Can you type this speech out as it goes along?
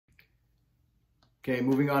Okay,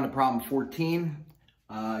 moving on to problem 14.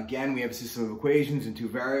 Again, we have a system of equations and two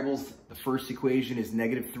variables. The first equation is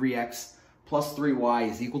negative 3x plus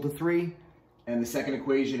 3y is equal to 3. And the second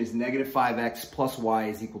equation is negative 5x plus y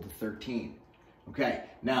is equal to 13. Okay,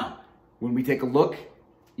 now, when we take a look,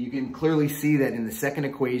 you can clearly see that in the second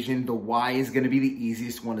equation, the y is going to be the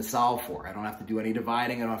easiest one to solve for. I don't have to do any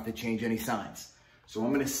dividing. I don't have to change any signs. So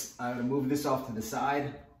I'm going to move this off to the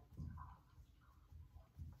side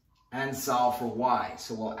and solve for y.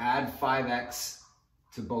 So we'll add 5x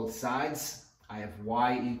to both sides. I have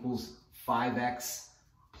y equals 5x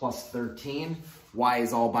plus 13. Y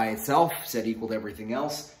is all by itself, set equal to everything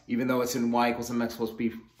else. Even though it's in y equals mx plus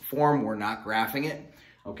b form, we're not graphing it.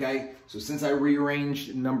 Okay, so since I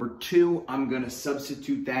rearranged number 2, I'm going to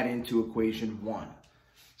substitute that into equation 1.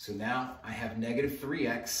 So now I have negative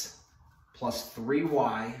 3x plus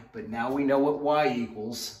 3y, but now we know what y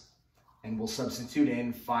equals, and we'll substitute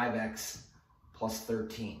in 5x plus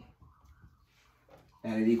 13.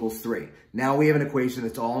 And it equals 3. Now we have an equation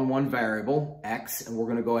that's all in one variable, x, and we're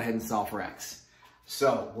going to go ahead and solve for x.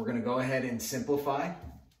 So we're going to go ahead and simplify.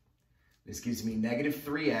 This gives me negative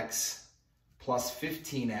 3x plus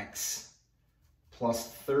 15x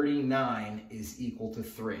plus 39 is equal to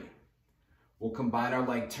 3. We'll combine our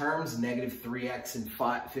like terms. Negative 3x and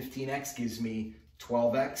 15x gives me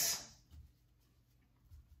 12x.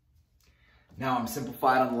 Now I'm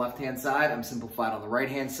simplified on the left-hand side. I'm simplified on the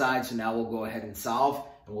right-hand side. So now we'll go ahead and solve,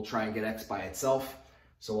 and we'll try and get x by itself.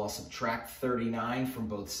 So I'll subtract 39 from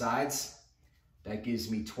both sides. That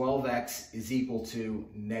gives me 12x is equal to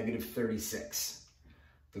negative 36.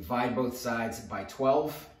 Divide both sides by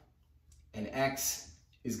 12, and x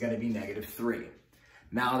is going to be negative 3.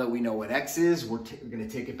 Now that we know what x is, we're going to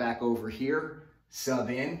take it back over here, sub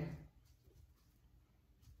in.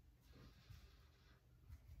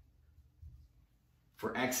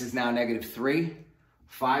 For x is now negative 3.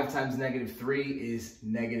 5 times negative 3 is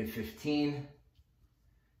negative 15.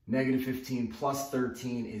 Negative 15 plus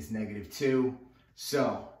 13 is negative 2.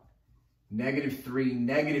 So negative 3,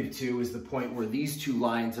 negative 2 is the point where these two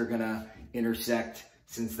lines are going to intersect.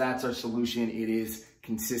 Since that's our solution, it is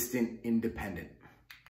consistent independent.